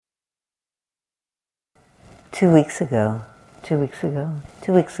2 weeks ago,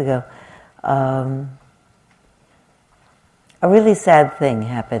 a really sad thing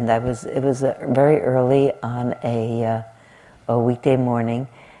happened. It was very early on a weekday morning,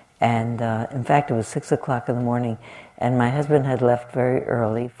 and in fact it was 6 o'clock in the morning, and my husband had left very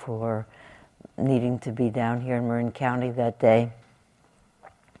early for needing to be down here in Marin County that day,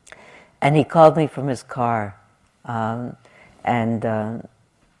 and he called me from his car, and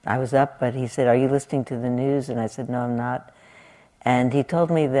I was up, but he said, "Are you listening to the news?" And I said, "No, I'm not." And he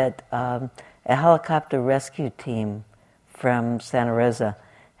told me that a helicopter rescue team from Santa Rosa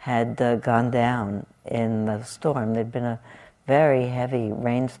had gone down in the storm. There'd been a very heavy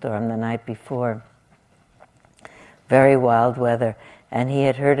rainstorm the night before, very wild weather, and he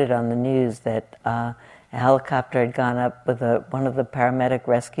had heard it on the news that a helicopter had gone up with one of the paramedic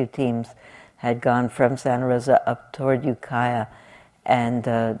rescue teams had gone from Santa Rosa up toward Ukiah and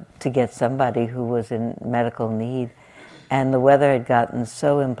to get somebody who was in medical need. And the weather had gotten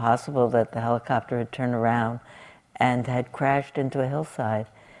so impossible that the helicopter had turned around and had crashed into a hillside,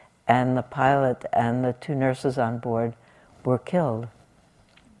 and the pilot and the 2 nurses on board were killed.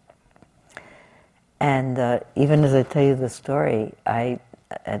 And even as I tell you the story, I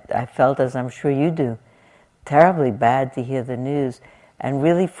felt, as I'm sure you do, terribly bad to hear the news, and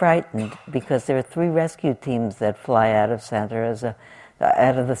really frightened, because there are 3 rescue teams that fly out of Santa Rosa,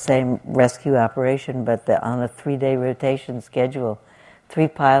 out of the same rescue operation, but on a 3-day rotation schedule, 3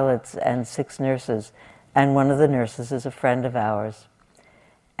 pilots and 6 nurses, and one of the nurses is a friend of ours.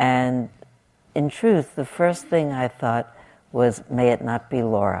 And in truth, the first thing I thought was, may it not be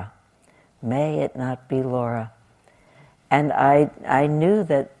Laura. May it not be Laura. And I knew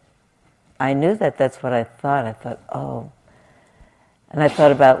that that's what I thought. I thought, oh. And I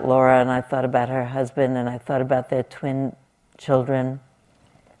thought about Laura, and I thought about her husband, and I thought about their twin children,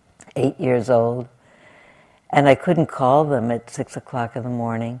 8 years old. And I couldn't call them at 6 o'clock in the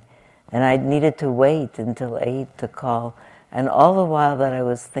morning, and I needed to wait until 8 to call. And all the while that I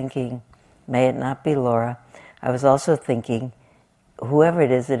was thinking, may it not be Laura, I was also thinking, whoever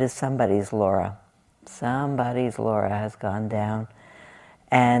it is somebody's Laura. Somebody's Laura has gone down.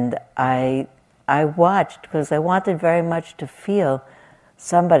 And I watched, because I wanted very much to feel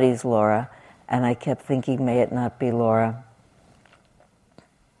somebody's Laura, and I kept thinking, may it not be Laura.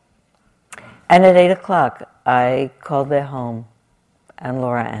 And at 8 o'clock, I called their home, and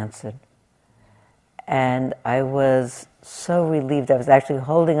Laura answered. And I was so relieved. I was actually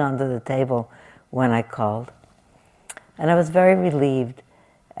holding onto the table when I called. And I was very relieved.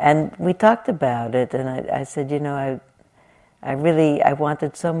 And we talked about it, and I said, I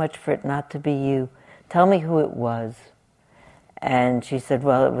wanted so much for it not to be you. Tell me who it was. And she said,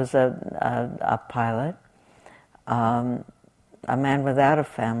 well, it was a pilot, a man without a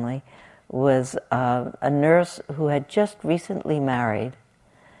family, was a nurse who had just recently married,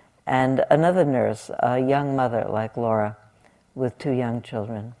 and another nurse, a young mother like Laura, with 2 young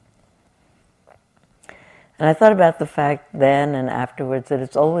children. And I thought about the fact then and afterwards that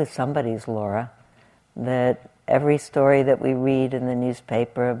it's always somebody's Laura, that every story that we read in the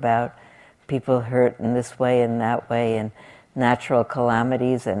newspaper about people hurt in this way and that way, and natural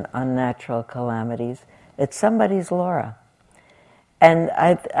calamities and unnatural calamities, it's somebody's Laura. And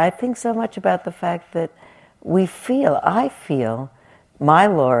I think so much about the fact that I feel my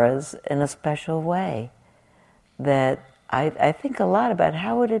Laura's in a special way, that I think a lot about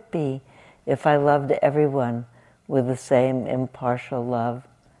how would it be if I loved everyone with the same impartial love.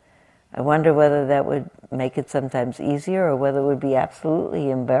 I wonder whether that would make it sometimes easier, or whether it would be absolutely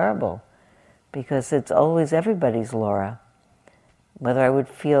unbearable, because it's always everybody's Laura. Whether I would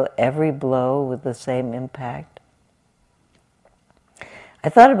feel every blow with the same impact. I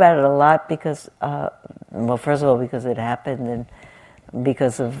thought about it a lot because, first of all, because it happened, and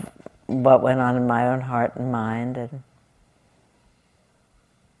because of what went on in my own heart and mind. And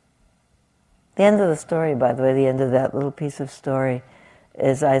the end of the story, by the way, the end of that little piece of story,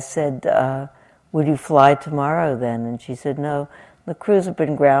 is I said, would you fly tomorrow then? And she said, no, the crews have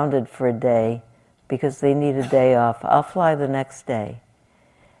been grounded for a day because they need a day off. I'll fly the next day.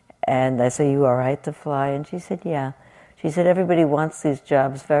 And I said, you all right to fly? And she said, yeah. She said, everybody wants these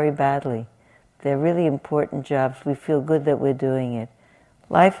jobs very badly. They're really important jobs. We feel good that we're doing it.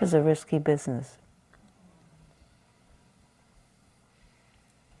 Life is a risky business.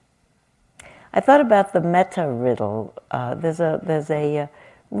 I thought about the metta riddle. There's a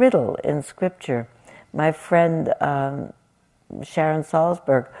riddle in Scripture. My friend Sharon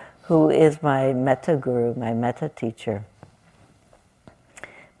Salzberg, who is my metta guru, my metta teacher,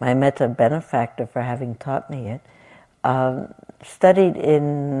 my metta benefactor for having taught me it, studied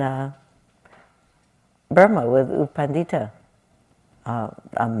in Burma with Upandita,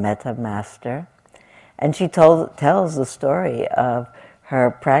 a metta master. And she tells the story of her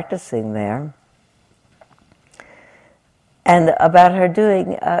practicing there, and about her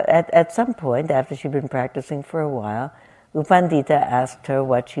doing, at some point, after she'd been practicing for a while, Upandita asked her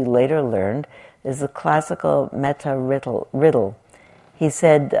what she later learned is the classical metta riddle. He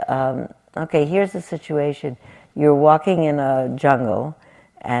said, okay, here's the situation. You're walking in a jungle,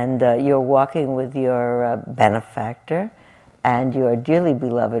 and you're walking with your benefactor, and your dearly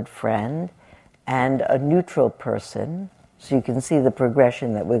beloved friend, and a neutral person, so you can see the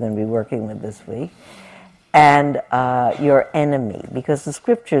progression that we're going to be working with this week, and your enemy, because the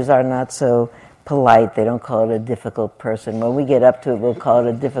scriptures are not so polite. They don't call it a difficult person. When we get up to it, we'll call it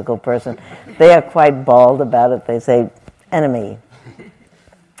a difficult person. They are quite bald about it. They say, enemy.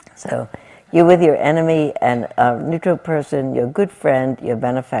 So you're with your enemy and a neutral person, your good friend, your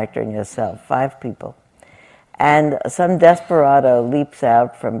benefactor, and yourself. 5 people. And some desperado leaps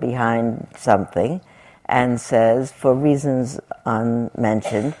out from behind something and says, for reasons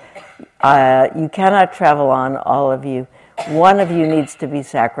unmentioned, you cannot travel on, all of you. One of you needs to be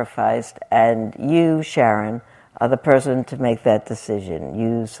sacrificed, and you, Sharon, are the person to make that decision.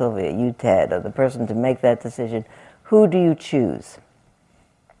 You, Sylvia, you, Ted, are the person to make that decision. Who do you choose?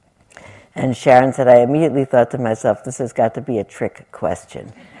 And Sharon said, I immediately thought to myself, this has got to be a trick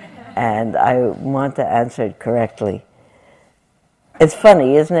question. And I want to answer it correctly. It's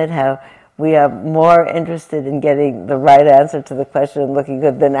funny, isn't it, how we are more interested in getting the right answer to the question and looking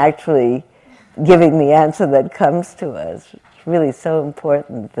good than actually giving the answer that comes to us. It's really so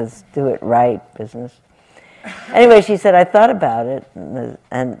important, this do it right business. Anyway, she said, I thought about it,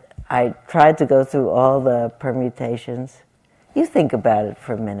 and I tried to go through all the permutations. You think about it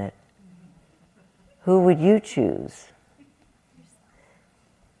for a minute. Who would you choose?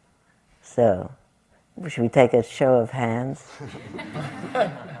 So, should we take a show of hands?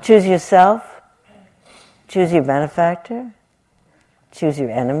 Choose yourself. Choose your benefactor. Choose your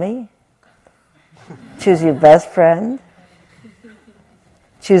enemy. Choose your best friend.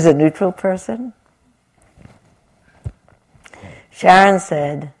 Choose a neutral person. Sharon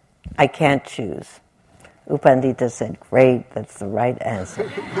said, I can't choose. Upandita said, great, that's the right answer.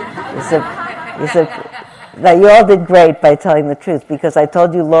 He said, now you all did great by telling the truth, because I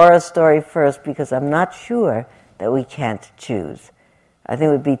told you Laura's story first because I'm not sure that we can't choose. I think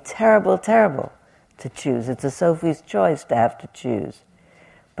it would be terrible, terrible to choose. It's a Sophie's choice to have to choose.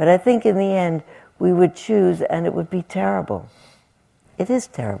 But I think in the end, we would choose and it would be terrible. It is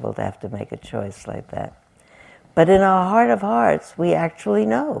terrible to have to make a choice like that. But in our heart of hearts, we actually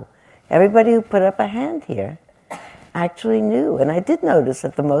know. Everybody who put up a hand here actually knew. And I did notice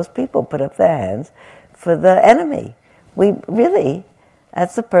that the most people put up their hands for the enemy. We really,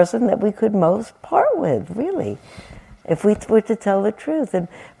 that's the person that we could most part with, really, if we were to tell the truth. And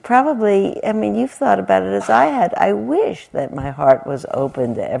probably, I mean, you've thought about it as I had. I wish that my heart was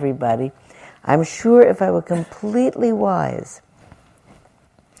open to everybody. I'm sure if I were completely wise,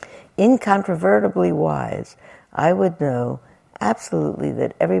 incontrovertibly wise, I would know absolutely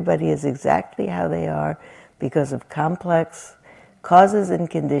that everybody is exactly how they are because of complex causes and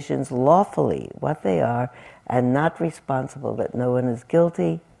conditions, lawfully what they are, and not responsible, that no one is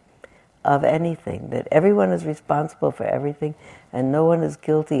guilty of anything, that everyone is responsible for everything, and no one is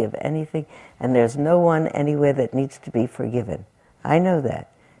guilty of anything, and there's no one anywhere that needs to be forgiven. I know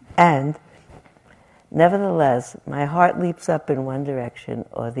that. And nevertheless, my heart leaps up in one direction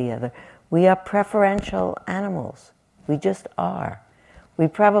or the other. We are preferential animals. We just are. We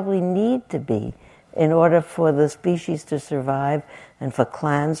probably need to be in order for the species to survive and for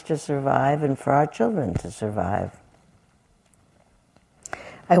clans to survive and for our children to survive.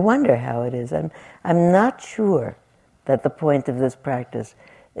 I wonder how it is. I'm not sure that the point of this practice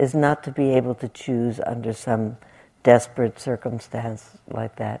is not to be able to choose under some desperate circumstance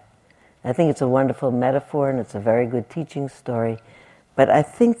like that. I think it's a wonderful metaphor and it's a very good teaching story, but I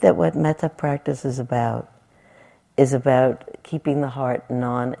think that what metta practice is about keeping the heart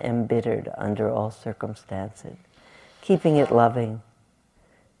non-embittered under all circumstances, keeping it loving,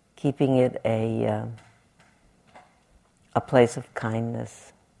 keeping it a place of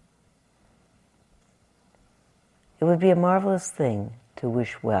kindness. It would be a marvelous thing to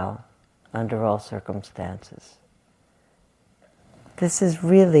wish well under all circumstances. This is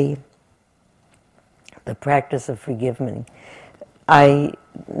really the practice of forgiving. I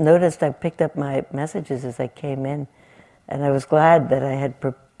noticed I picked up my messages as I came in, and I was glad that I had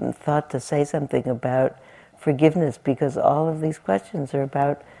thought to say something about forgiveness, because all of these questions are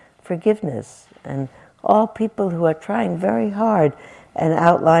about forgiveness, and all people who are trying very hard and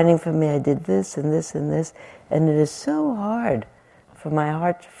outlining for me, I did this and this and this, and it is so hard for my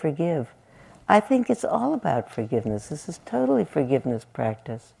heart to forgive. I think it's all about forgiveness. This is totally forgiveness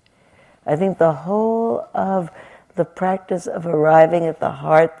practice. I think the whole of the practice of arriving at the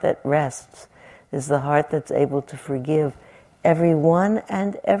heart that rests is the heart that's able to forgive everyone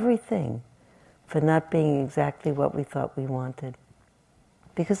and everything for not being exactly what we thought we wanted.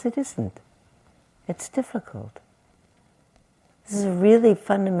 Because it isn't. It's difficult. This is really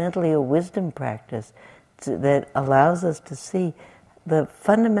fundamentally a wisdom practice that allows us to see the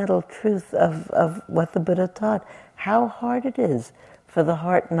fundamental truth of what the Buddha taught, how hard it is for the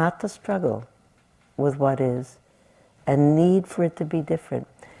heart not to struggle with what is, and need for it to be different,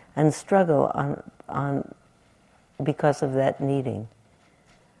 and struggle on because of that needing.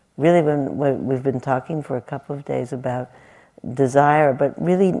 Really, when we've been talking for a couple of days about desire, but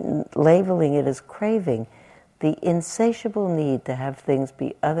really labeling it as craving, the insatiable need to have things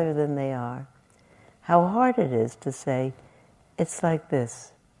be other than they are. How hard it is to say, it's like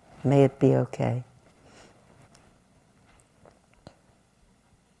this, may it be okay.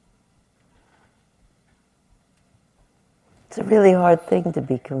 It's a really hard thing to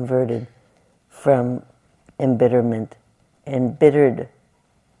be converted from embittered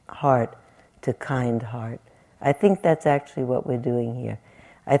heart to kind heart. I think that's actually what we're doing here.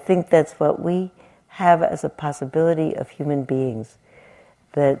 I think that's what we have as a possibility of human beings.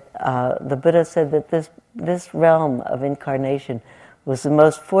 That the Buddha said that this realm of incarnation was the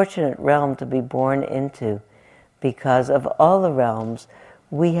most fortunate realm to be born into, because of all the realms,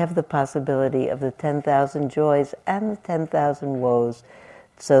 we have the possibility of the 10,000 joys and the 10,000 woes,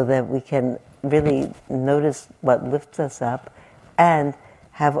 so that we can really notice what lifts us up and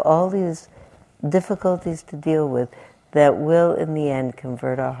have all these difficulties to deal with that will in the end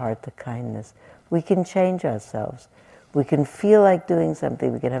convert our heart to kindness. We can change ourselves. We can feel like doing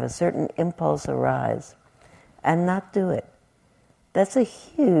something. We can have a certain impulse arise and not do it. That's a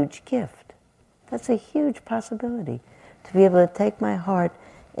huge gift. That's a huge possibility. To be able to take my heart,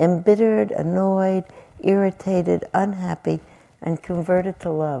 embittered, annoyed, irritated, unhappy, and convert it to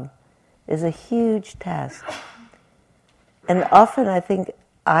love is a huge task. And often I think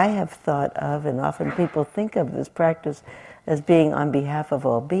I have thought of, and often people think of this practice as being on behalf of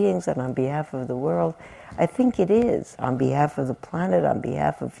all beings and on behalf of the world. I think it is on behalf of the planet, on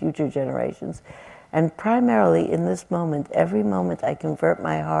behalf of future generations. And primarily in this moment, every moment I convert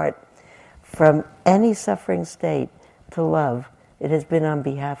my heart from any suffering state to love, it has been on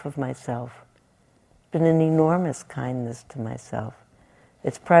behalf of myself. It's been an enormous kindness to myself.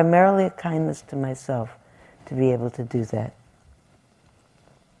 It's primarily a kindness to myself to be able to do that.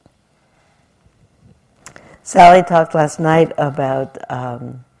 Sally talked last night about,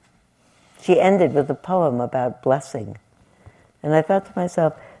 she ended with a poem about blessing. And I thought to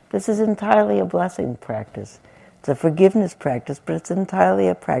myself, this is entirely a blessing practice. It's a forgiveness practice, but it's entirely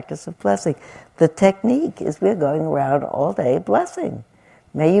a practice of blessing. The technique is we're going around all day blessing.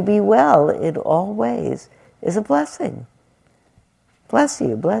 May you be well in all ways is a blessing. Bless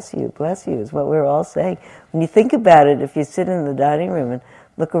you, bless you, bless you is what we're all saying. When you think about it, if you sit in the dining room and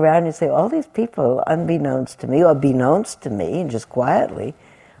look around and you say, all these people, unbeknownst to me, or beknownst to me, and just quietly,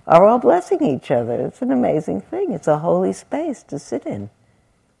 are all blessing each other. It's an amazing thing. It's a holy space to sit in.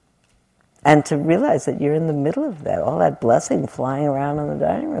 And to realize that you're in the middle of that, all that blessing flying around in the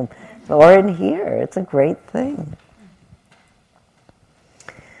dining room, or in here, it's a great thing.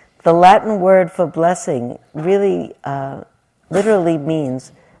 The Latin word for blessing really literally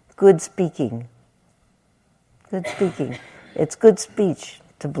means good speaking. Good speaking. It's good speech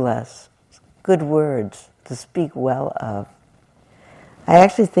to bless, good words to speak well of. I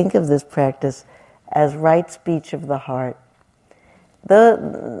actually think of this practice as right speech of the heart.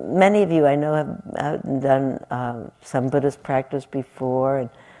 Many of you I know have done some Buddhist practice before and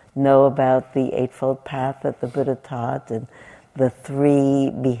know about the Eightfold Path that the Buddha taught and the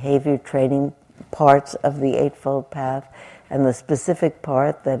 3 behavior training parts of the Eightfold Path and the specific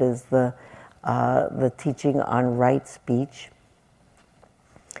part that is the teaching on right speech.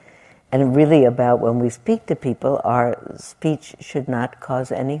 And really about when we speak to people, our speech should not cause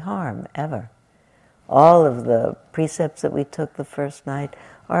any harm, ever. All of the precepts that we took the first night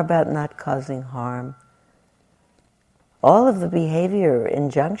are about not causing harm. All of the behavior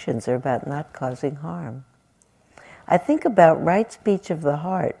injunctions are about not causing harm. I think about right speech of the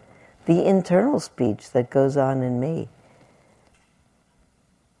heart, the internal speech that goes on in me,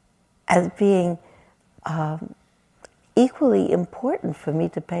 as being equally important for me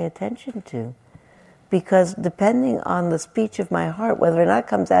to pay attention to. Because depending on the speech of my heart, whether or not it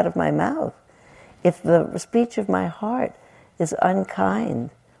comes out of my mouth, if the speech of my heart is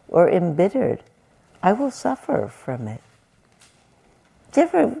unkind or embittered, I will suffer from it. Do you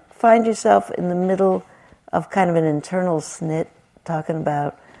ever find yourself in the middle of kind of an internal snit talking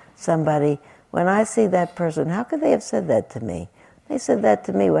about somebody? When I see that person, how could they have said that to me? They said that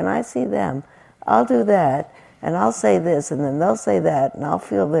to me. When I see them, I'll do that, and I'll say this, and then they'll say that, and I'll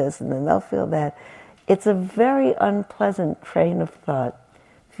feel this, and then they'll feel that. It's a very unpleasant train of thought.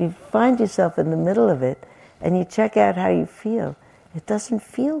 If you find yourself in the middle of it, and you check out how you feel, it doesn't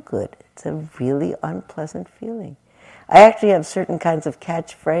feel good. It's a really unpleasant feeling. I actually have certain kinds of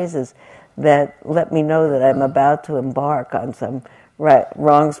catchphrases that let me know that I'm about to embark on some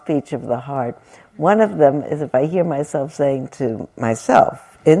wrong speech of the heart. One of them is if I hear myself saying to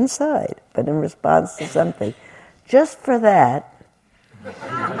myself, inside, but in response to something, just for that,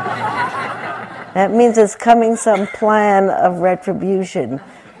 that means it's coming some plan of retribution,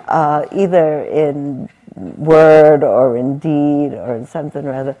 either in word or in deed or in something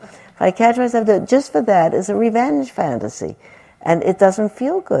or other. If I catch myself doing just for that is a revenge fantasy, and it doesn't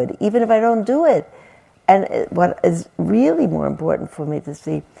feel good, even if I don't do it. And what is really more important for me to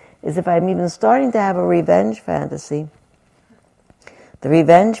see is if I'm even starting to have a revenge fantasy, the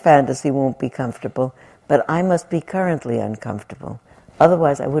revenge fantasy won't be comfortable, but I must be currently uncomfortable.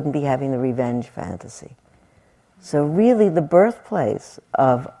 Otherwise, I wouldn't be having the revenge fantasy. So really the birthplace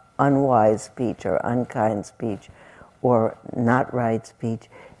of unwise speech or unkind speech or not right speech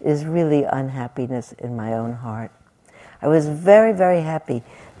is really unhappiness in my own heart. I was very, very happy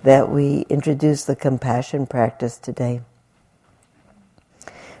that we introduced the compassion practice today,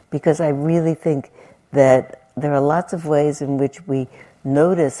 because I really think that there are lots of ways in which we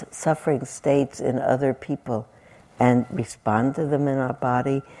notice suffering states in other people and respond to them in our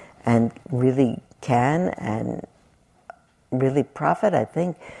body, and really can and really profit, I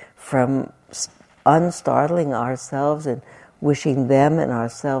think, from unstartling ourselves and wishing them and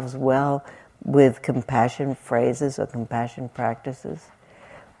ourselves well with compassion phrases or compassion practices.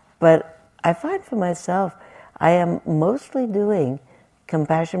 But I find for myself, I am mostly doing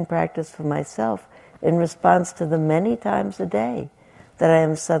compassion practice for myself in response to the many times a day that I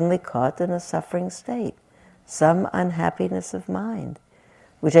am suddenly caught in a suffering state, some unhappiness of mind,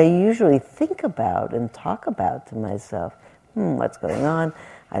 which I usually think about and talk about to myself. What's going on?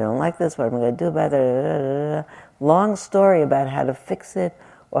 I don't like this. What am I going to do about it? Long story about how to fix it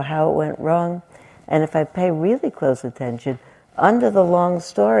or how it went wrong. And if I pay really close attention, under the long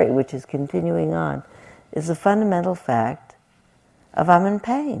story, which is continuing on, is the fundamental fact of I'm in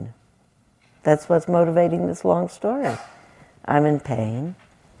pain. That's what's motivating this long story. I'm in pain.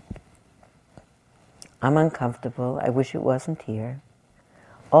 I'm uncomfortable. I wish it wasn't here.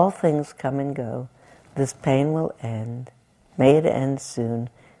 All things come and go. This pain will end. May it end soon.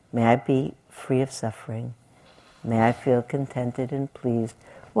 May I be free of suffering. May I feel contented and pleased.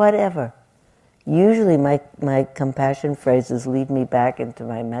 Whatever. Usually my compassion phrases lead me back into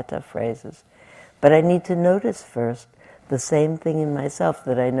my metta phrases. But I need to notice first the same thing in myself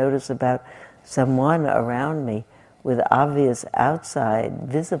that I notice about someone around me with obvious outside,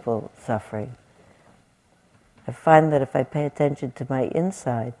 visible suffering. I find that if I pay attention to my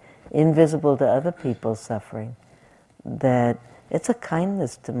inside, invisible to other people's suffering, that it's a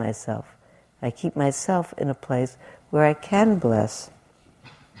kindness to myself. I keep myself in a place where I can bless.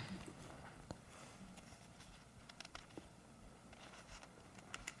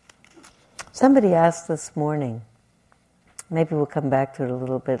 Somebody asked this morning, maybe we'll come back to it a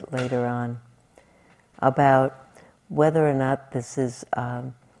little bit later on, about whether or not this is,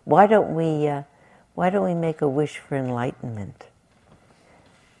 why don't we make a wish for enlightenment?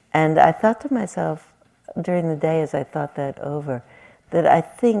 And I thought to myself during the day as I thought that over, that I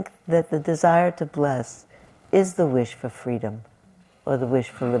think that the desire to bless is the wish for freedom or the wish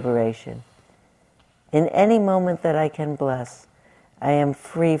for liberation. In any moment that I can bless, I am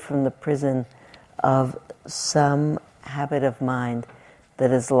free from the prison of some habit of mind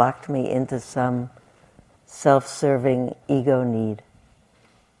that has locked me into some self-serving ego need.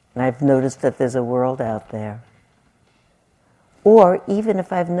 And I've noticed that there's a world out there. Or even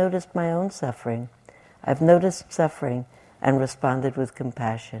if I've noticed my own suffering, I've noticed suffering and responded with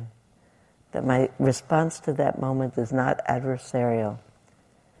compassion. That my response to that moment is not adversarial.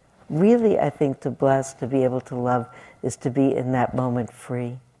 Really, I think to bless, to be able to love, is to be in that moment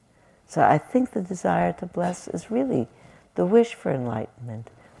free. So I think the desire to bless is really the wish for enlightenment,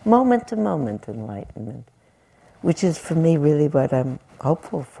 moment-to-moment enlightenment, which is for me really what I'm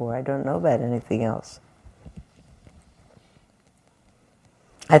hopeful for. I don't know about anything else.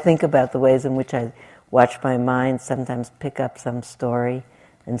 I think about the ways in which I watch my mind sometimes pick up some story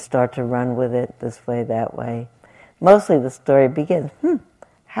and start to run with it this way, that way. mostly the story begins,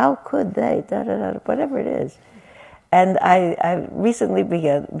 how could they, whatever it is. And I recently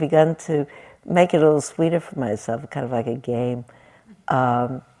begun to make it a little sweeter for myself, kind of like a game.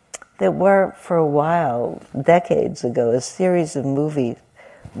 There were, for a while, decades ago, a series of movies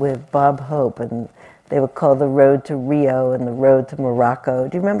with Bob Hope, and they were called The Road to Rio and The Road to Morocco.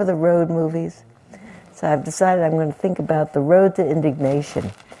 Do you remember the road movies? So I've decided I'm going to think about the road to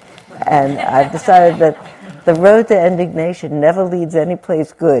indignation. And I've decided that the road to indignation never leads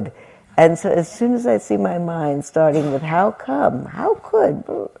anyplace good. And so as soon as I see my mind starting with how come, how could,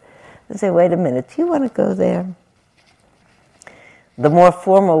 I say, wait a minute, do you want to go there? The more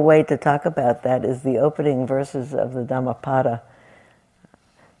formal way to talk about that is the opening verses of the Dhammapada.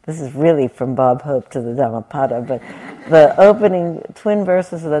 This is really from Bob Hope to the Dhammapada, but the opening twin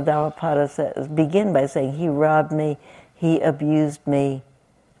verses of the Dhammapada begin by saying, he robbed me, he abused me.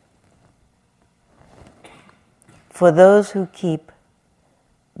 For those who keep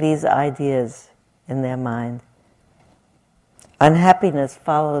these ideas in their mind, unhappiness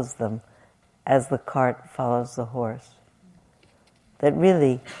follows them as the cart follows the horse. That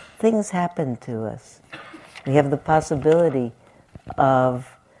really, things happen to us. We have the possibility of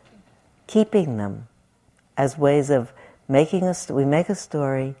keeping them as ways of making we make a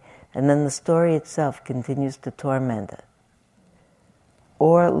story, and then the story itself continues to torment it.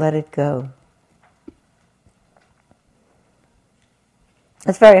 Or let it go.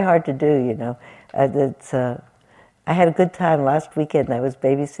 It's very hard to do, you know. I had a good time last weekend. I was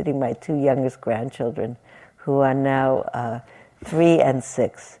babysitting my two youngest grandchildren, who are now 3 and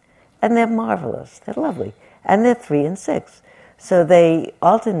 6. And they're marvelous. They're lovely. And they're 3 and 6. So they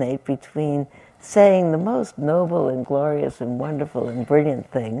alternate between saying the most noble and glorious and wonderful and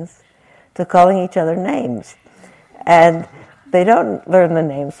brilliant things to calling each other names. And they don't learn the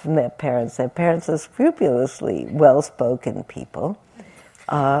names from their parents. Their parents are scrupulously well-spoken people.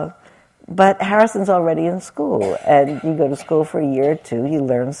 But Harrison's already in school, and you go to school for a year or two, you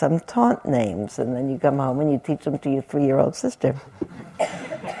learn some taunt names, and then you come home and you teach them to your 3-year-old sister.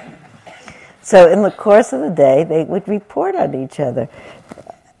 So in the course of the day, they would report on each other.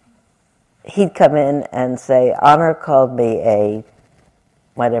 He'd come in and say, Honor called me a,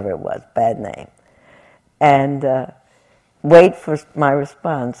 whatever it was, bad name. And wait for my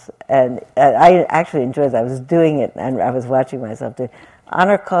response. And I actually enjoyed it. I was doing it, and I was watching myself do it.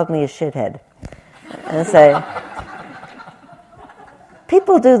 Honor called me a shithead. And say,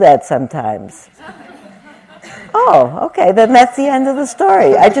 people do that sometimes. Oh, okay, then that's the end of the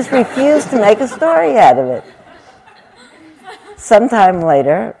story. I just refused to make a story out of it. Sometime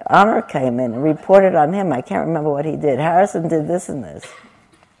later, Honor came in and reported on him. I can't remember what he did. Harrison did this and this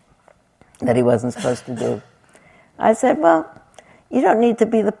that he wasn't supposed to do. I said, well, you don't need to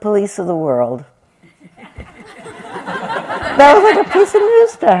be the police of the world. That was like a piece of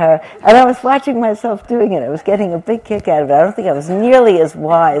news to her. And I was watching myself doing it. I was getting a big kick out of it. I don't think I was nearly as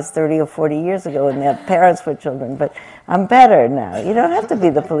wise 30 or 40 years ago when their parents were children, but I'm better now. You don't have to be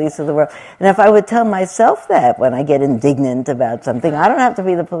the police of the world. And if I would tell myself that when I get indignant about something, I don't have to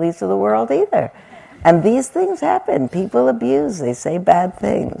be the police of the world either. And these things happen. People abuse. They say bad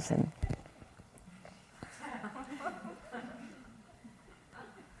things. And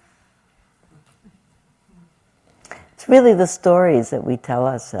it's really the stories that we tell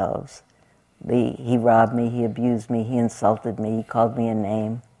ourselves. He robbed me, he abused me, he insulted me, he called me a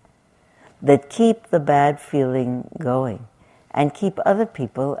name, that keep the bad feeling going and keep other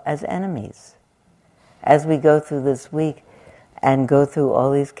people as enemies. As we go through this week and go through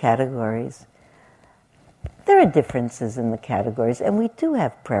all these categories, there are differences in the categories, and we do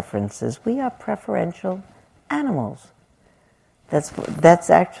have preferences. We are preferential animals. That's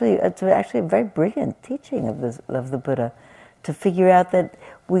actually a very brilliant teaching of the Buddha, to figure out that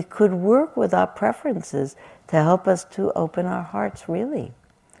we could work with our preferences to help us to open our hearts really.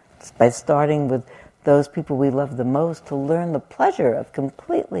 It's by starting with those people we love the most, to learn the pleasure of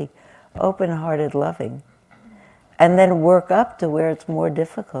completely open-hearted loving, and then work up to where it's more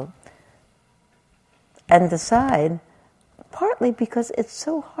difficult, and decide, partly because it's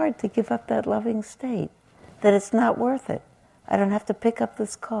so hard to give up that loving state, that it's not worth it. I don't have to pick up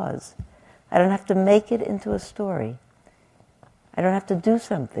this cause. I don't have to make it into a story. I don't have to do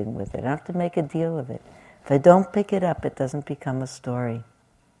something with it. I don't have to make a deal of it. If I don't pick it up, it doesn't become a story.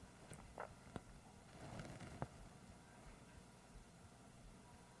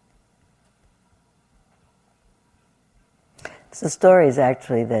 It's the stories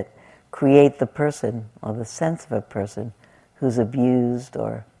actually that create the person, or the sense of a person who's abused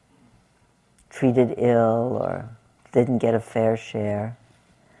or treated ill or didn't get a fair share.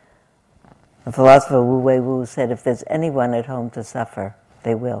 The philosopher Wu Wei Wu said, if there's anyone at home to suffer,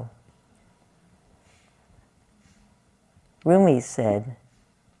 they will. Rumi said,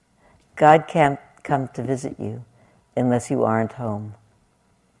 God can't come to visit you unless you aren't home.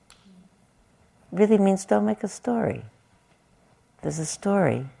 Really means don't make a story. There's a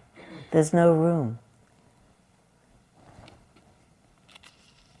story. There's no room.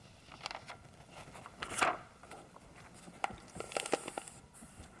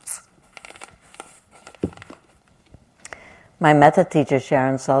 My metta teacher,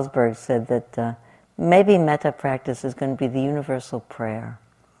 Sharon Salzberg, said that maybe metta practice is going to be the universal prayer.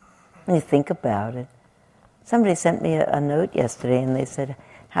 When you think about it, somebody sent me a note yesterday and they said,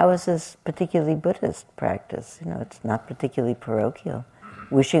 how is this particularly Buddhist practice? It's not particularly parochial.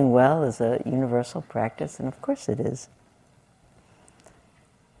 Wishing well is a universal practice, and of course it is.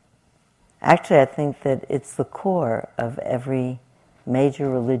 Actually, I think that it's the core of every major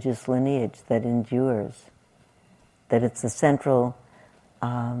religious lineage that endures. That it's a central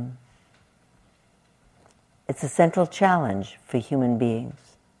challenge for human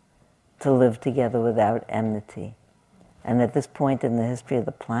beings to live together without enmity. And at this point in the history of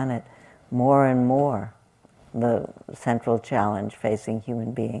the planet, more and more the central challenge facing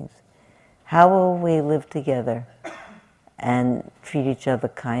human beings. How will we live together and treat each other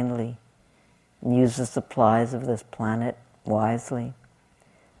kindly, and use the supplies of this planet wisely,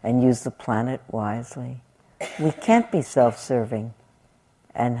 and use the planet wisely? We can't be self-serving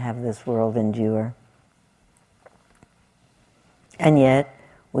and have this world endure. And yet,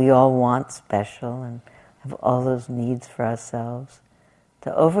 we all want special and have all those needs for ourselves.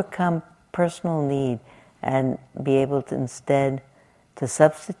 To overcome personal need and be able to instead to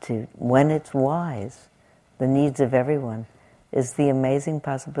substitute, when it's wise, the needs of everyone, is the amazing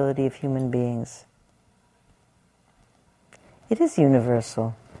possibility of human beings. It is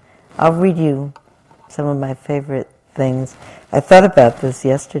universal. I'll read you some of my favorite things. I thought about this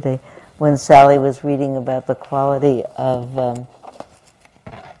yesterday when Sally was reading about the quality of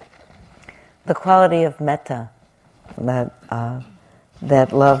metta,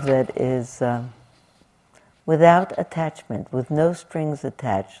 that love that is without attachment, with no strings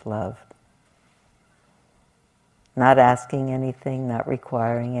attached love. Not asking anything, not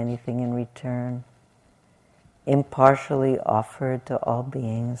requiring anything in return. Impartially offered to all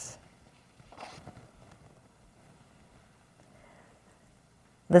beings.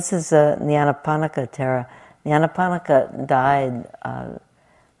 This is Nyanaponika Thera. Nyanaponika died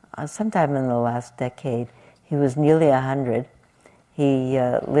sometime in the last decade. He was nearly 100. He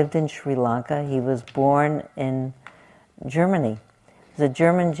lived in Sri Lanka. He was born in Germany. He was a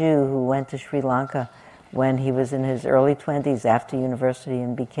German Jew who went to Sri Lanka when he was in his early 20s after university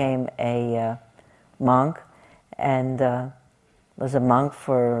and became a monk, and was a monk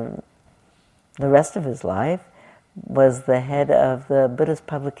for the rest of his life, was the head of the Buddhist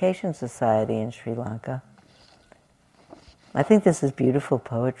Publication Society in Sri Lanka. I think this is beautiful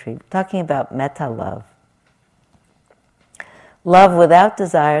poetry, talking about metta love. Love without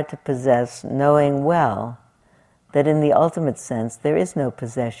desire to possess, knowing well that in the ultimate sense there is no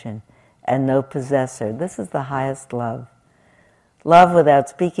possession and no possessor. This is the highest love. Love without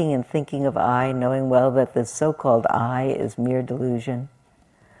speaking and thinking of I, knowing well that this so-called I is mere delusion.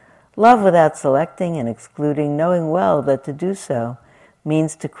 Love without selecting and excluding, knowing well that to do so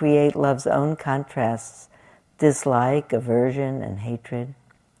means to create love's own contrasts, dislike, aversion, and hatred.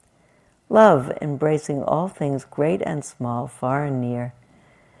 Love embracing all things great and small, far and near,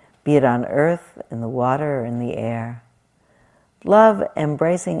 be it on earth, in the water, or in the air. Love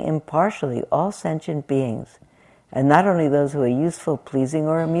embracing impartially all sentient beings, and not only those who are useful, pleasing,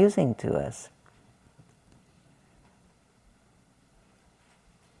 or amusing to us.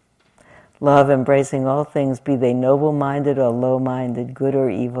 Love embracing all things, be they noble-minded or low-minded, good or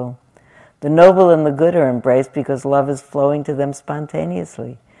evil. The noble and the good are embraced because love is flowing to them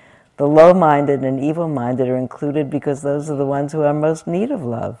spontaneously. The low-minded and evil-minded are included because those are the ones who are most in need of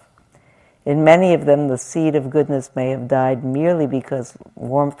love. In many of them, the seed of goodness may have died merely because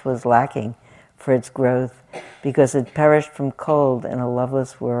warmth was lacking for its growth, because it perished from cold in a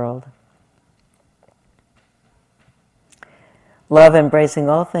loveless world. Love embracing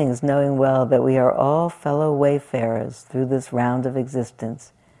all things, knowing well that we are all fellow wayfarers through this round of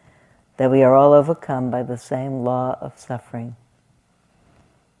existence, that we are all overcome by the same law of suffering.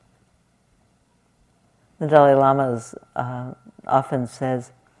 The Dalai Lama often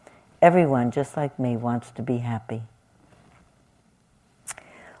says, everyone, just like me, wants to be happy.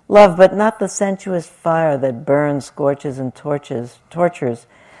 Love, but not the sensuous fire that burns, scorches, and tortures,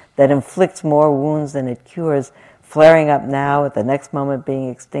 that inflicts more wounds than it cures, flaring up now, at the next moment being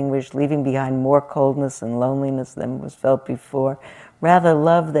extinguished, leaving behind more coldness and loneliness than was felt before. Rather,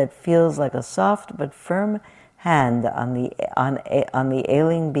 love that feels like a soft but firm hand on the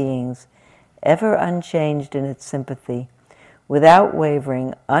ailing beings, ever unchanged in its sympathy, without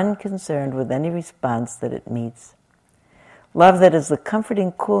wavering, unconcerned with any response that it meets. Love that is the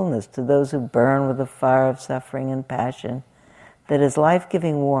comforting coolness to those who burn with the fire of suffering and passion, that is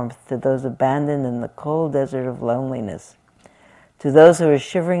life-giving warmth to those abandoned in the cold desert of loneliness, to those who are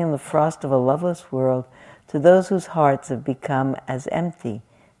shivering in the frost of a loveless world, to those whose hearts have become as empty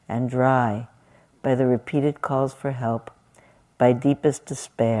and dry by the repeated calls for help, by deepest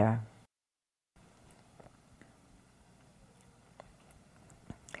despair.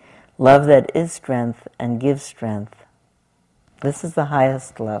 Love that is strength and gives strength. This is the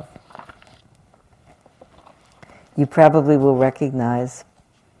highest love. You probably will recognize,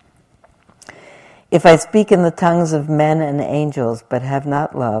 if I speak in the tongues of men and angels but have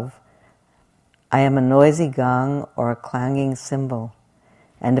not love, I am a noisy gong or a clanging cymbal.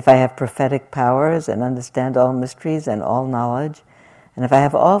 And if I have prophetic powers and understand all mysteries and all knowledge, and if I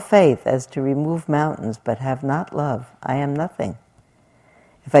have all faith as to remove mountains but have not love, I am nothing.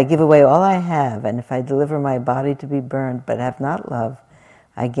 If I give away all I have, and if I deliver my body to be burned but have not love,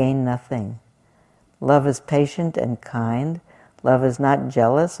 I gain nothing. Love is patient and kind. Love is not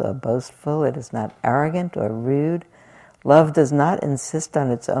jealous or boastful. It is not arrogant or rude. Love does not insist on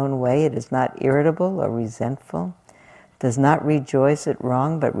its own way. It is not irritable or resentful. It does not rejoice at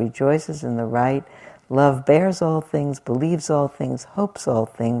wrong, but rejoices in the right. Love bears all things, believes all things, hopes all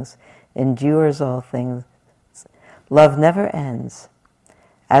things, endures all things. Love never ends.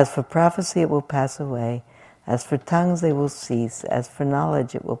 As for prophecy, it will pass away. As for tongues, they will cease. As for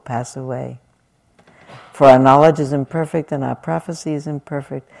knowledge, it will pass away. For our knowledge is imperfect and our prophecy is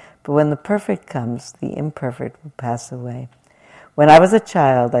imperfect. But when the perfect comes, the imperfect will pass away. When I was a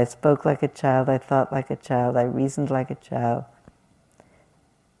child, I spoke like a child, I thought like a child, I reasoned like a child.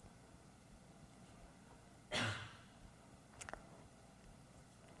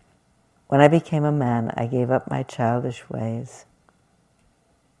 When I became a man, I gave up my childish ways.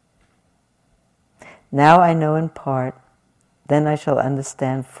 Now I know in part, then I shall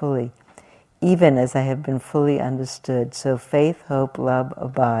understand fully, even as I have been fully understood. So faith, hope, love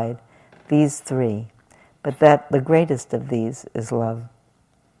abide, these three. But that the greatest of these is love.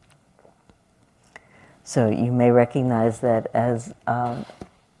 So you may recognize that as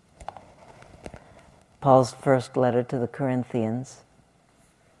Paul's first letter to the Corinthians.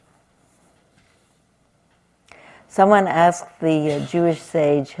 Someone asked the Jewish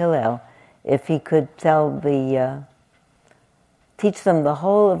sage Hillel if he could teach them the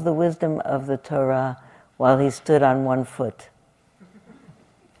whole of the wisdom of the Torah while he stood on one foot.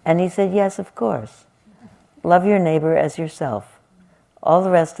 And he said, yes, of course. Love your neighbor as yourself. All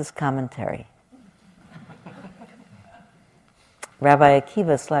the rest is commentary. Rabbi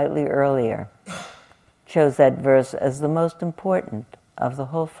Akiva, slightly earlier, chose that verse as the most important of the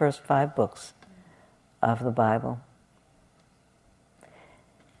whole first 5 books of the Bible.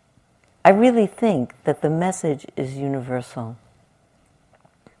 I really think that the message is universal.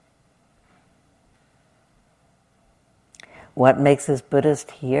 What makes us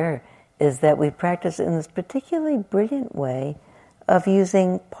Buddhist here is that we practice in this particularly brilliant way of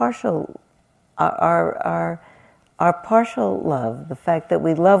using our partial love, the fact that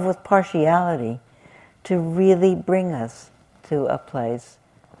we love with partiality, to really bring us to a place,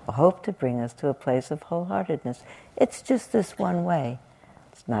 hope to bring us to a place of wholeheartedness. It's just this one way.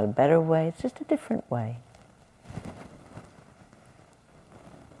 It's not a better way, it's just a different way.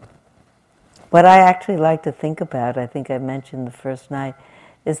 What I actually like to think about, I think I mentioned the first night,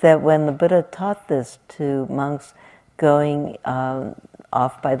 is that when the Buddha taught this to monks going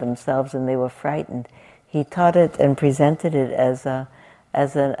off by themselves and they were frightened, he taught it and presented it as a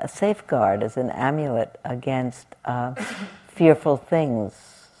safeguard, as an amulet against fearful things,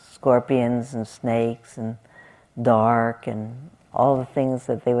 scorpions and snakes and dark and all the things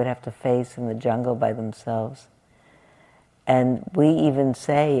that they would have to face in the jungle by themselves. And we even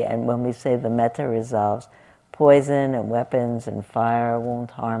say, and when we say the metta resolves, poison and weapons and fire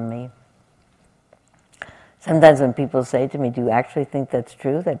won't harm me. Sometimes when people say to me, do you actually think that's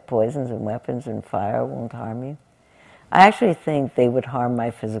true, that poisons and weapons and fire won't harm you? I actually think they would harm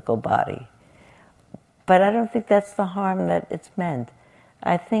my physical body. But I don't think that's the harm that it's meant.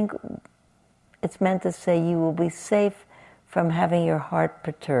 I think it's meant to say you will be safe from having your heart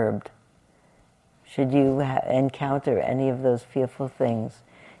perturbed. Should you encounter any of those fearful things,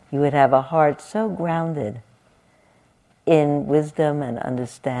 you would have a heart so grounded in wisdom and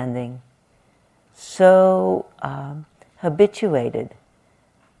understanding so habituated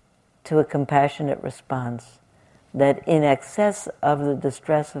to a compassionate response that in excess of the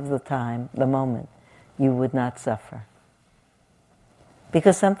distress of the time, the moment, you would not suffer.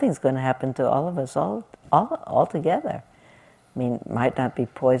 Because something's going to happen to all of us all together. I mean, it might not be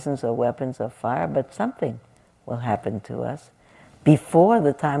poisons or weapons or fire, but something will happen to us. Before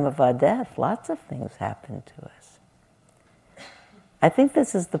the time of our death, lots of things happen to us. I think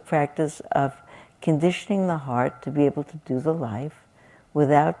this is the practice of conditioning the heart to be able to do the life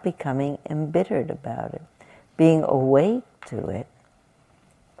without becoming embittered about it, being awake to it,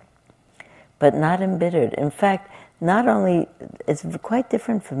 but not embittered. In fact, not only, it's quite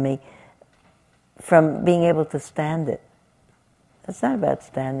different for me from being able to stand it. It's not about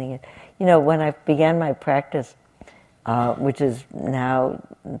standing it. You know, when I began my practice, which is now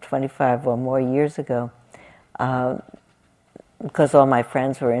 25 or more years ago, because all my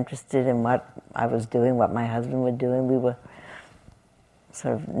friends were interested in what I was doing, what my husband was doing, we were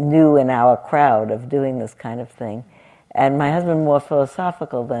sort of new in our crowd of doing this kind of thing. And my husband more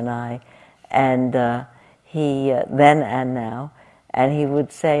philosophical than I, and he, then and now, and he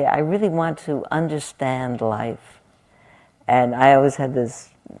would say, I really want to understand life. And I always had this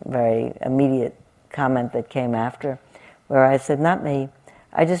very immediate comment that came after, where I said, not me,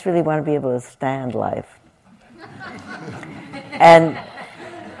 I just really want to be able to stand life. And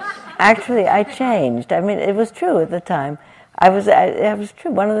actually I changed. I mean, it was true at the time. It was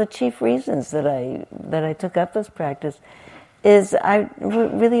true. One of the chief reasons that I took up this practice is I'm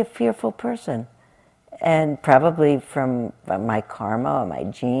really a fearful person. And probably from my karma or my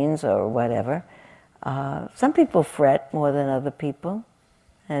genes or whatever. Some people fret more than other people.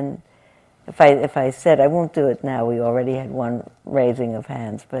 And if I said, I won't do it now, we already had one raising of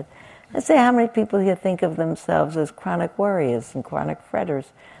hands, but let's say how many people here think of themselves as chronic worriers and chronic fretters.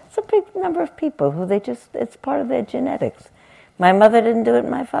 It's a big number of people who it's part of their genetics. My mother didn't do it,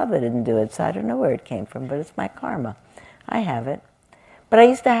 my father didn't do it, so I don't know where it came from, but it's my karma. I have it. But I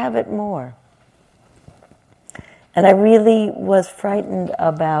used to have it more. And I really was frightened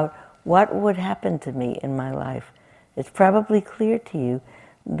about what would happen to me in my life. It's probably clear to you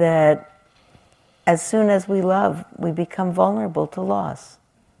that as soon as we love, we become vulnerable to loss.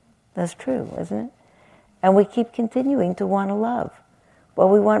 That's true, isn't it? And we keep continuing to want to love.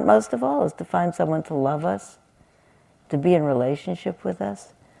 What we want most of all is to find someone to love us, to be in relationship with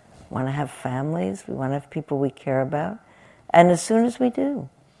us. We want to have families. We want to have people we care about. And as soon as we do,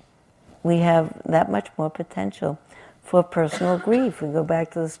 we have that much more potential for personal grief. We go back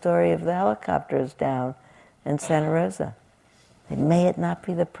to the story of the helicopters down in Santa Rosa. May it not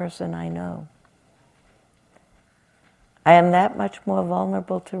be the person I know. I am that much more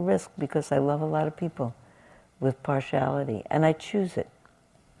vulnerable to risk because I love a lot of people with partiality, and I choose it.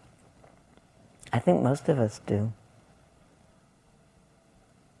 I think most of us do.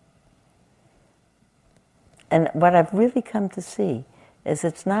 And what I've really come to see is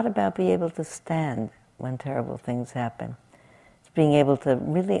it's not about being able to stand when terrible things happen. It's being able to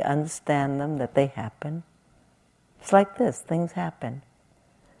really understand them, that they happen. It's like this, things happen.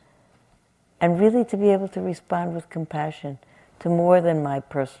 And really to be able to respond with compassion to more than my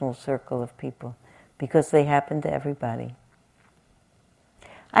personal circle of people, because they happen to everybody.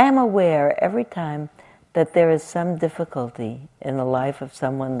 I am aware every time that there is some difficulty in the life of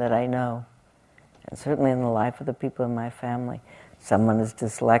someone that I know, and certainly in the life of the people in my family. Someone is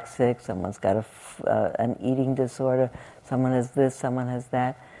dyslexic, someone's got an eating disorder, someone has this, someone has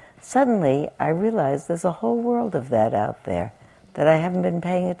that. Suddenly, I realize there's a whole world of that out there that I haven't been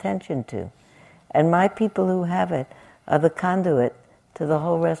paying attention to. And my people who have it are the conduit to the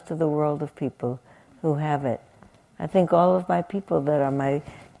whole rest of the world of people who have it. I think all of my people that are my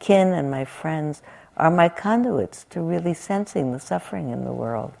kin and my friends are my conduits to really sensing the suffering in the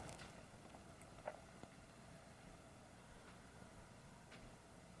world.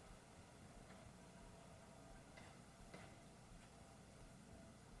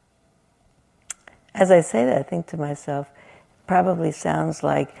 As I say that, I think to myself, it probably sounds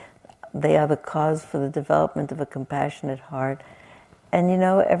like they are the cause for the development of a compassionate heart. And you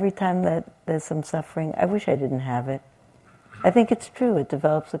know, every time that there's some suffering, I wish I didn't have it. I think it's true, it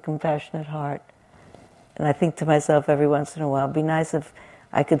develops a compassionate heart. And I think to myself every once in a while, it'd be nice if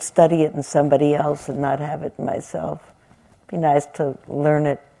I could study it in somebody else and not have it myself. It'd be nice to learn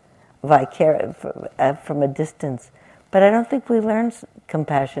it from a distance. But I don't think we learn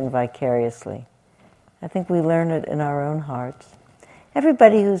compassion vicariously. I think we learn it in our own hearts.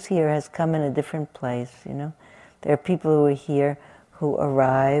 Everybody who's here has come in a different place, you know. There are people who are here who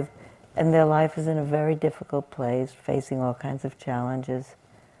arrive, and their life is in a very difficult place, facing all kinds of challenges.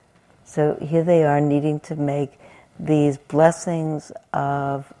 So here they are needing to make these blessings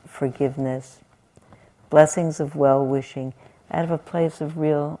of forgiveness, blessings of well-wishing, out of a place of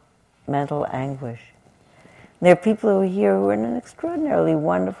real mental anguish. There are people who are here who are in an extraordinarily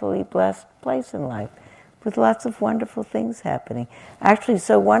wonderfully blessed place in life, with lots of wonderful things happening. Actually,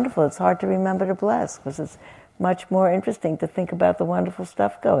 so wonderful it's hard to remember to bless, because it's much more interesting to think about the wonderful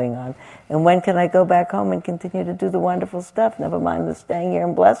stuff going on. And when can I go back home and continue to do the wonderful stuff? Never mind the staying here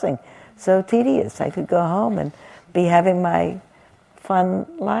and blessing. So tedious. I could go home and be having my fun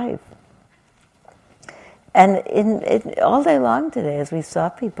life. And all day long today, as we saw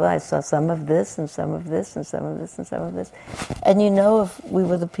people, I saw some of this and some of this and some of this and some of this. And if we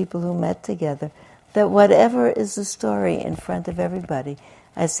were the people who met together, that whatever is the story in front of everybody,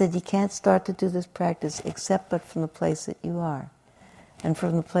 I said, you can't start to do this practice except but from the place that you are. And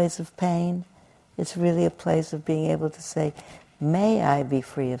from the place of pain, it's really a place of being able to say, may I be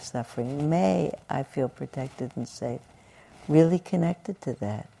free of suffering, may I feel protected and safe, really connected to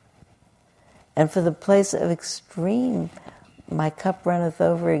that. And for the place of extreme, my cup runneth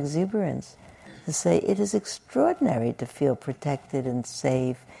over exuberance, to say it is extraordinary to feel protected and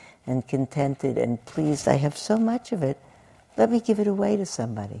safe and contented and pleased. I have so much of it. Let me give it away to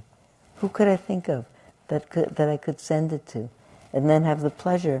somebody. Who could I think of that I could send it to? And then have the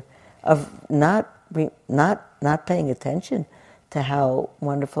pleasure of not paying attention to how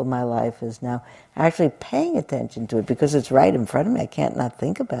wonderful my life is now, actually paying attention to it because it's right in front of me. I can't not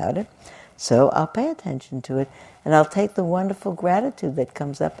think about it. So I'll pay attention to it, and I'll take the wonderful gratitude that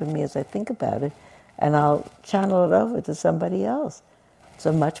comes up in me as I think about it, and I'll channel it over to somebody else. It's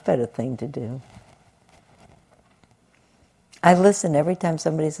a much better thing to do. I listen every time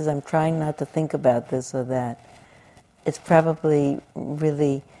somebody says, I'm trying not to think about this or that. It's probably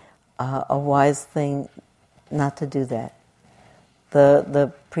really a wise thing not to do that.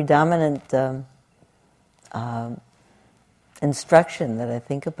 The predominant instruction that I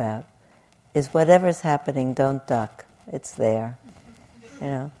think about is whatever's happening, don't duck. It's there.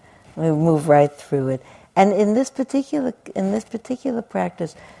 We move right through it. And in this particular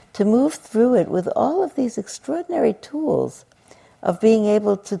practice, to move through it with all of these extraordinary tools of being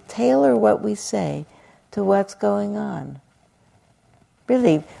able to tailor what we say to what's going on.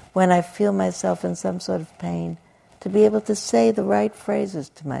 Really, when I feel myself in some sort of pain, to be able to say the right phrases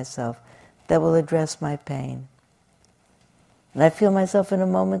to myself that will address my pain. And I feel myself in a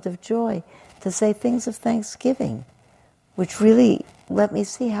moment of joy, to say things of thanksgiving, which really let me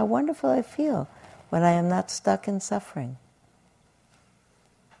see how wonderful I feel when I am not stuck in suffering.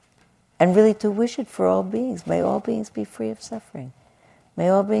 And really to wish it for all beings. May all beings be free of suffering. May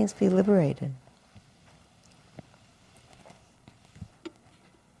all beings be liberated.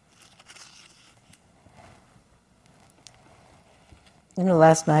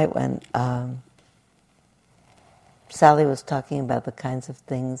 Last night when Sally was talking about the kinds of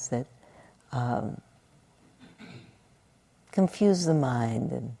things that confuse the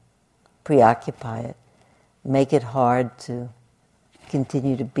mind and preoccupy it, make it hard to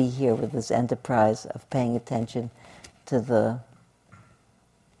continue to be here with this enterprise of paying attention to the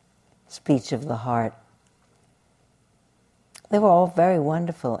speech of the heart. They were all very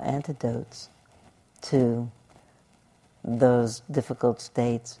wonderful antidotes to those difficult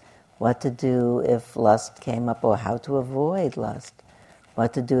states. What to do if lust came up, or how to avoid lust.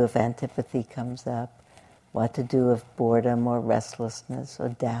 What to do if antipathy comes up. What to do if boredom or restlessness or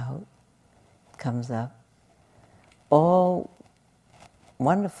doubt comes up. All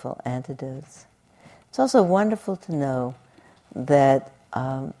wonderful antidotes. It's also wonderful to know that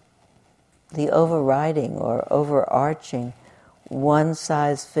the overriding or overarching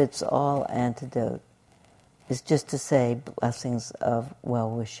one-size-fits-all antidote is just to say blessings of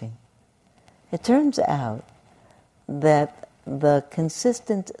well-wishing. It turns out that the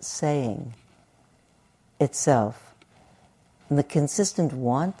consistent saying itself, the consistent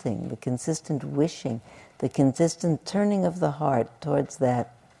wanting, the consistent wishing, the consistent turning of the heart towards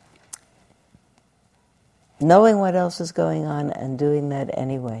that, knowing what else is going on and doing that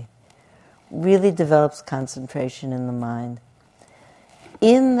anyway, really develops concentration in the mind.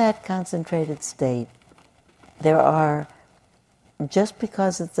 In that concentrated state, there are, just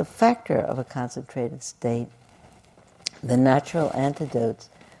because it's a factor of a concentrated state, the natural antidotes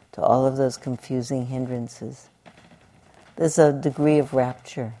to all of those confusing hindrances. There's a degree of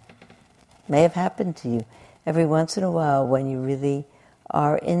rapture. May have happened to you every once in a while when you really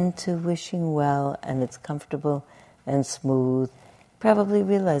are into wishing well and it's comfortable and smooth. Probably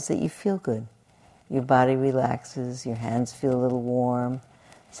realize that you feel good. Your body relaxes, your hands feel a little warm,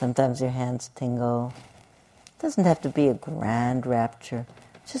 sometimes your hands tingle. It doesn't have to be a grand rapture,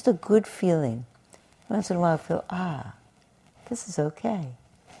 just a good feeling. Once in a while I feel, this is okay.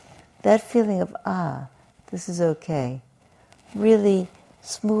 That feeling of, this is okay, really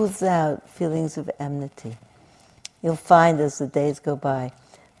smooths out feelings of enmity. You'll find as the days go by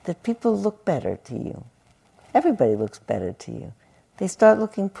that people look better to you. Everybody looks better to you. They start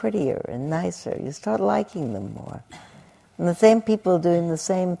looking prettier and nicer. You start liking them more. And the same people doing the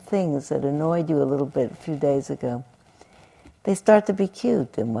same things that annoyed you a little bit a few days ago, they start to be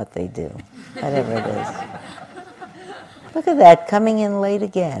cute in what they do, whatever it is. Look at that, coming in late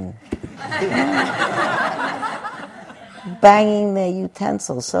again. Banging their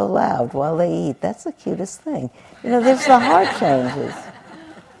utensils so loud while they eat. That's the cutest thing. There's the heart changes.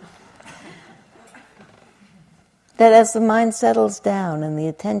 That as the mind settles down and the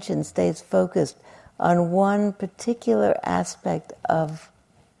attention stays focused on one particular aspect of,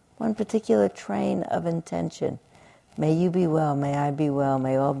 one particular train of intention, may you be well, may I be well,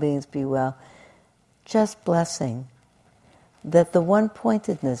 may all beings be well, just blessing, that the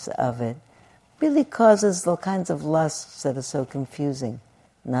one-pointedness of it really causes the kinds of lusts that are so confusing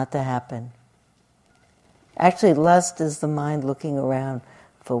not to happen. Actually, lust is the mind looking around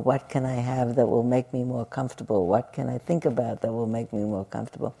for what can I have that will make me more comfortable? What can I think about that will make me more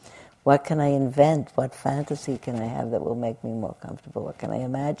comfortable? What can I invent? What fantasy can I have that will make me more comfortable? What can I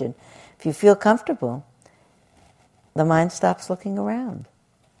imagine? If you feel comfortable, the mind stops looking around.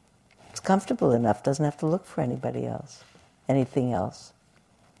 It's comfortable enough, doesn't have to look for anybody else, anything else.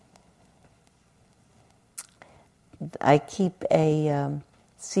 I keep a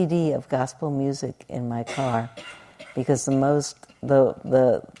CD of gospel music in my car because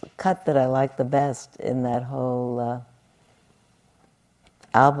the cut that I like the best in that whole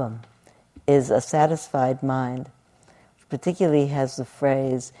album is A Satisfied Mind, which particularly has the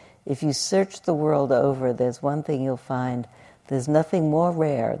phrase, if you search the world over, there's one thing you'll find, there's nothing more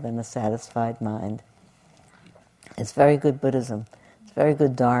rare than a satisfied mind. It's very good Buddhism, it's very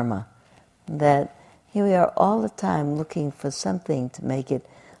good Dharma, that here we are all the time looking for something to make it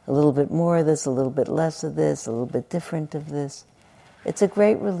a little bit more of this, a little bit less of this, a little bit different of this. It's a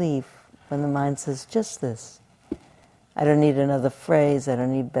great relief when the mind says, just this. I don't need another phrase, I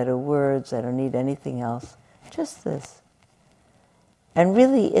don't need better words, I don't need anything else, just this. And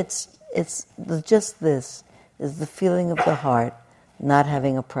really it's just this is the feeling of the heart not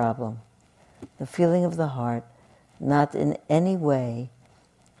having a problem. The feeling of the heart not in any way,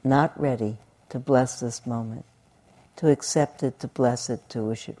 not ready to bless this moment, to accept it, to bless it, to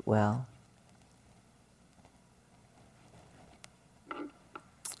wish it well.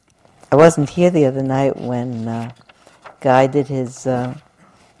 I wasn't here the other night when Guy did his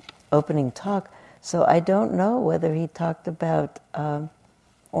opening talk, so I don't know whether he talked about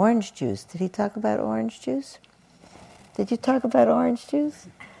orange juice. Did he talk about orange juice? Did you talk about orange juice?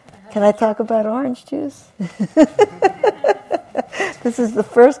 Can I talk about orange juice? This is the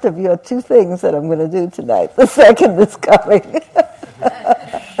first of your two things that I'm going to do tonight. The second is coming.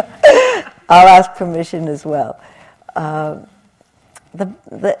 I'll ask permission as well.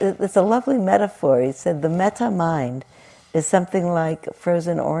 It's a lovely metaphor. He said the metta mind is something like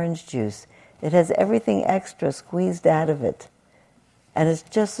frozen orange juice. It has everything extra squeezed out of it, and it's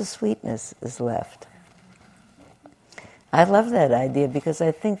just the sweetness is left. I love that idea because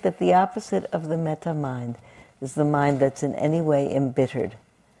I think that the opposite of the metta mind is the mind that's in any way embittered.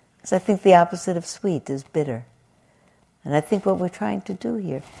 Because I think the opposite of sweet is bitter. And I think what we're trying to do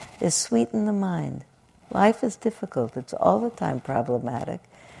here is sweeten the mind. Life is difficult. It's all the time problematic.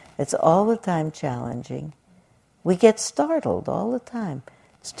 It's all the time challenging. We get startled all the time.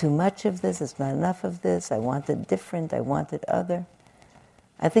 It's too much of this, it's not enough of this, I want it different, I want it other.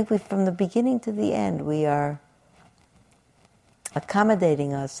 I think from the beginning to the end, we are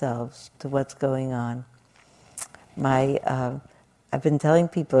accommodating ourselves to what's going on. I've been telling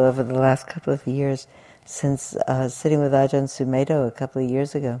people over the last couple of years, since sitting with Ajahn Sumedho a couple of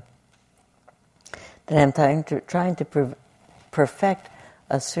years ago, that I'm trying to perfect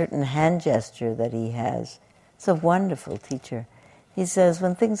a certain hand gesture that he has. It's a wonderful teacher. He says,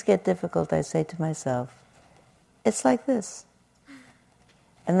 when things get difficult, I say to myself, it's like this.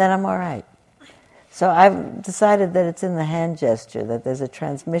 And then I'm all right. So I've decided that it's in the hand gesture, that there's a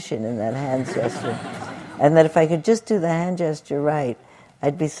transmission in that hand gesture. And that if I could just do the hand gesture right,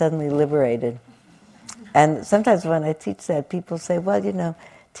 I'd be suddenly liberated. And sometimes when I teach that, people say, well,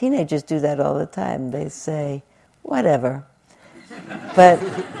 teenagers do that all the time. They say, whatever. But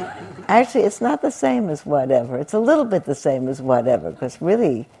actually, it's not the same as whatever. It's a little bit the same as whatever, because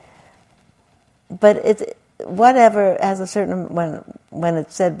really, but it's whatever has a certain, when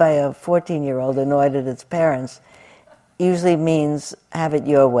it's said by a 14-year-old annoyed at its parents, usually means have it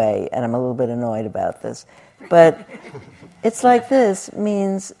your way, and I'm a little bit annoyed about this. But it's like this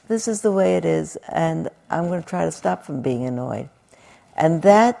means this is the way it is, and I'm going to try to stop from being annoyed. And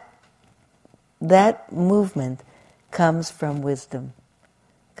that movement comes from wisdom,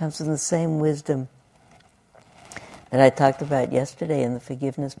 comes from the same wisdom that I talked about yesterday in the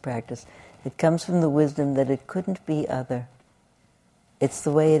forgiveness practice. It comes from the wisdom that it couldn't be other. It's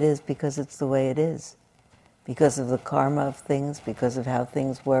the way it is because it's the way it is. Because of the karma of things, because of how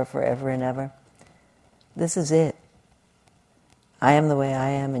things were forever and ever. This is it. I am the way I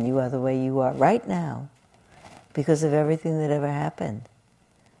am and you are the way you are right now because of everything that ever happened.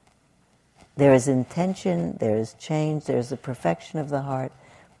 There is intention, there is change, there is the perfection of the heart,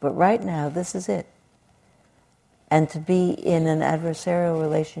 but right now this is it. And to be in an adversarial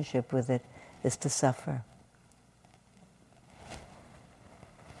relationship with it is to suffer.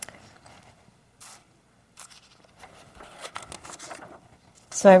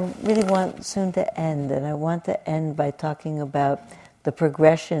 So I really want soon to end, and I want to end by talking about the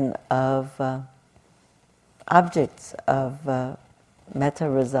progression of objects of metta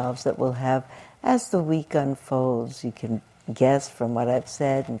resolves that we'll have as the week unfolds. You can guess from what I've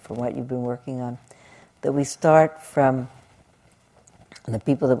said and from what you've been working on that we start from the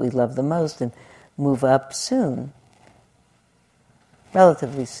people that we love the most and move up soon,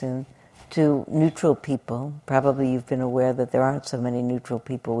 relatively soon, to neutral people. Probably you've been aware that there aren't so many neutral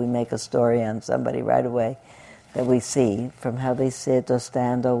people. We make a story on somebody right away that we see from how they sit or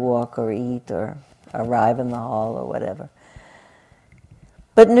stand or walk or eat or arrive in the hall or whatever.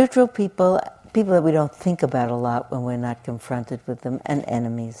 But neutral people, people that we don't think about a lot when we're not confronted with them, and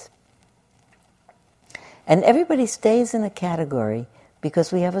enemies. And everybody stays in a category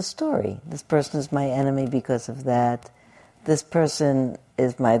because we have a story. This person is my enemy because of that. This person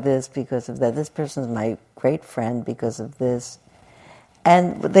is my this because of that. This person is my great friend because of this.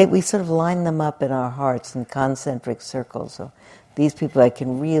 And we sort of line them up in our hearts in concentric circles. So these people I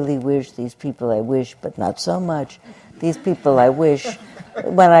can really wish, these people I wish, but not so much. These people I wish,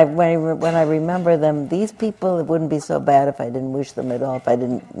 when I remember them, these people, it wouldn't be so bad if I didn't wish them at all. If I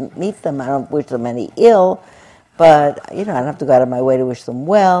didn't meet them, I don't wish them any ill, but I don't have to go out of my way to wish them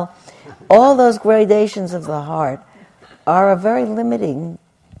well. All those gradations of the heart are a very limiting.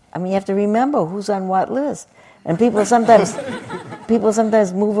 You have to remember who's on what list. And people sometimes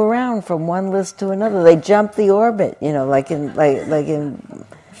move around from one list to another. They jump the orbit, like in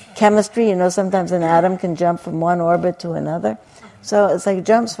chemistry, sometimes an atom can jump from one orbit to another. So it's like it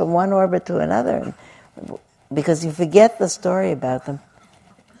jumps from one orbit to another, because you forget the story about them.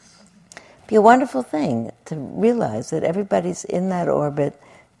 It'd be a wonderful thing to realize that everybody's in that orbit,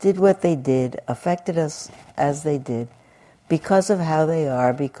 did what they did, affected us as they did, because of how they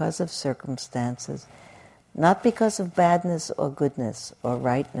are, because of circumstances, not because of badness or goodness or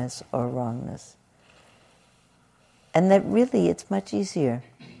rightness or wrongness. And that really it's much easier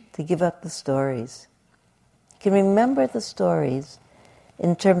to give up the stories. You can remember the stories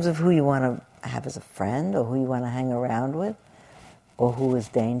in terms of who you want to have as a friend or who you want to hang around with or who is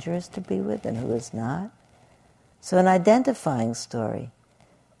dangerous to be with and who is not. So an identifying story,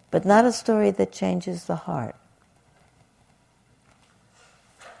 but not a story that changes the heart.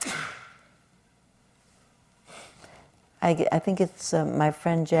 I think it's my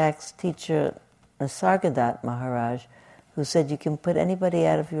friend Jack's teacher, Nisargadatta Maharaj, who said you can put anybody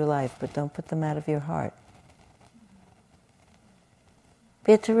out of your life, but don't put them out of your heart.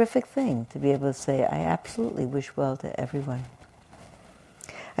 Be a terrific thing to be able to say, I absolutely wish well to everyone.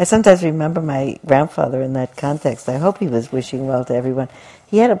 I sometimes remember my grandfather in that context. I hope he was wishing well to everyone.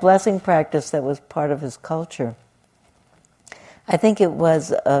 He had a blessing practice that was part of his culture. I think it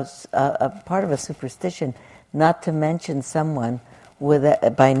was a part of a superstition not to mention someone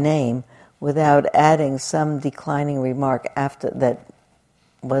by name without adding some declining remark after that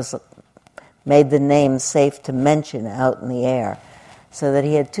was made the name safe to mention out in the air. So that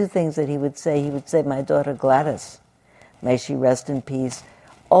he had two things that he would say. He would say, my daughter Gladys, may she rest in peace,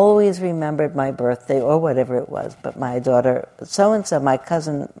 always remembered my birthday, or whatever it was, but my daughter so-and-so, my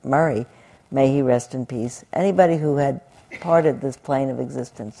cousin Murray, may he rest in peace. Anybody who had parted this plane of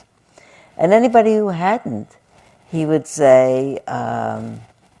existence. And anybody who hadn't, he would say, my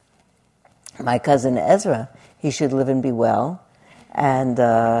cousin Ezra, he should live and be well. And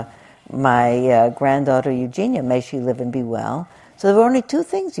my granddaughter Eugenia, may she live and be well. So there were only two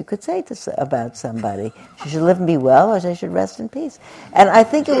things you could say about somebody. She should live and be well, or they should rest in peace. And I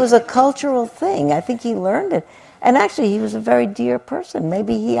think it was a cultural thing. I think he learned it. And actually, he was a very dear person.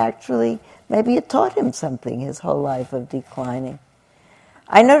 Maybe it taught him something his whole life of declining.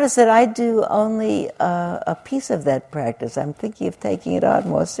 I notice that I do only a piece of that practice. I'm thinking of taking it on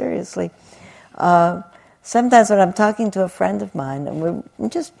more seriously. Sometimes when I'm talking to a friend of mine, and we're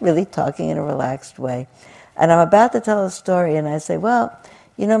just really talking in a relaxed way, and I'm about to tell a story, and I say, well,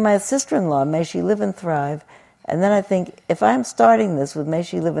 you know, my sister-in-law, may she live and thrive, and then I think, if I'm starting this with may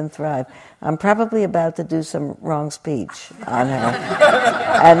she live and thrive, I'm probably about to do some wrong speech on her.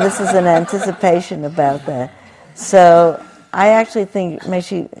 And this is an anticipation about that. So I actually think, may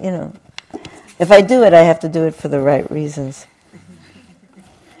she, you know, if I do it, I have to do it for the right reasons.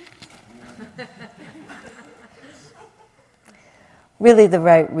 Really, the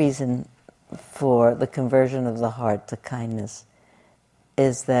right reason for the conversion of the heart to kindness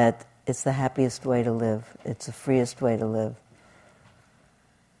is that it's the happiest way to live. It's the freest way to live.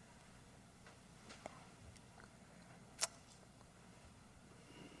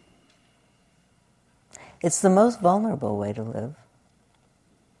 It's the most vulnerable way to live.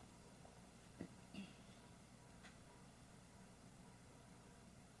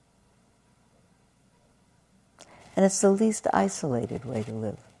 And it's the least isolated way to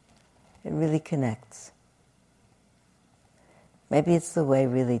live. It really connects. Maybe it's the way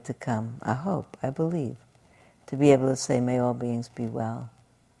really to come, I hope, I believe, to be able to say, may all beings be well.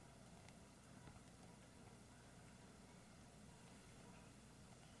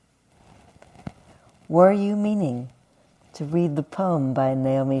 Were you meaning to read the poem by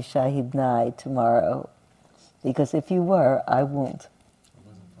Naomi Shahid Nye tomorrow? Because if you were, I won't.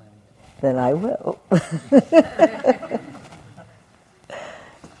 Then I will.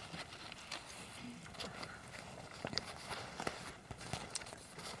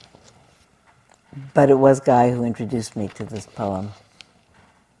 But it was Guy who introduced me to this poem.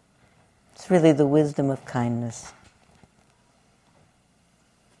 It's really the wisdom of kindness.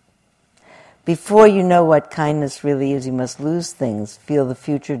 Before you know what kindness really is, you must lose things, feel the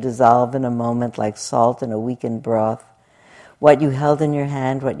future dissolve in a moment like salt in a weakened broth. What you held in your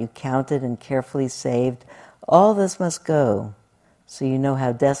hand, what you counted and carefully saved, all this must go, so you know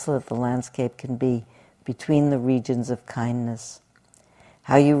how desolate the landscape can be between the regions of kindness.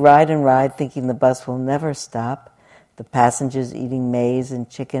 How you ride and ride thinking the bus will never stop, the passengers eating maize and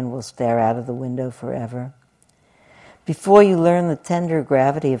chicken will stare out of the window forever. Before you learn the tender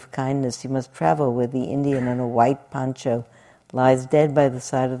gravity of kindness, you must travel where the Indian in a white poncho lies dead by the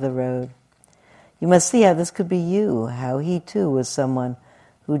side of the road. You must see how this could be you, how he too was someone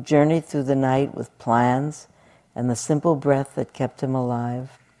who journeyed through the night with plans and the simple breath that kept him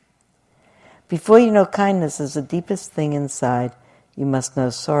alive. Before you know kindness as the deepest thing inside, you must know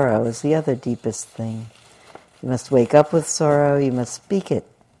sorrow as the other deepest thing. You must wake up with sorrow, you must speak to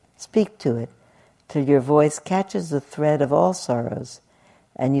it, till your voice catches the thread of all sorrows,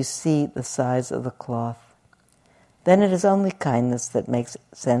 and you see the size of the cloth. Then it is only kindness that makes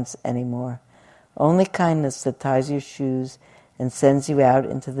sense anymore. Only kindness that ties your shoes and sends you out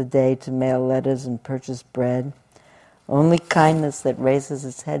into the day to mail letters and purchase bread. Only kindness that raises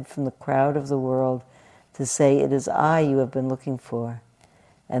its head from the crowd of the world to say, it is I you have been looking for,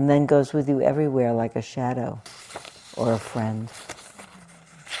 and then goes with you everywhere like a shadow or a friend.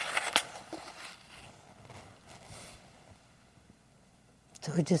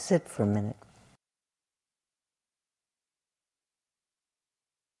 So we just sit for a minute.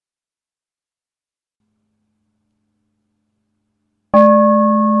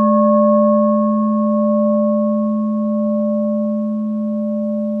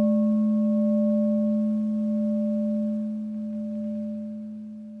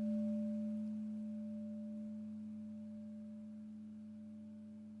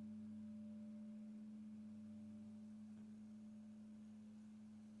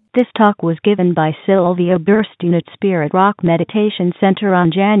 This talk was given by Sylvia Boorstein at Spirit Rock Meditation Center on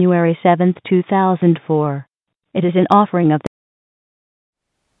January 7, 2004. It is an offering of.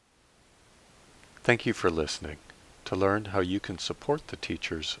 Thank you for listening. To learn how you can support the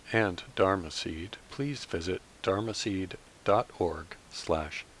teachers and Dharma Seed, please visit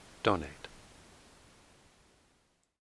dharmaseed.org/donate.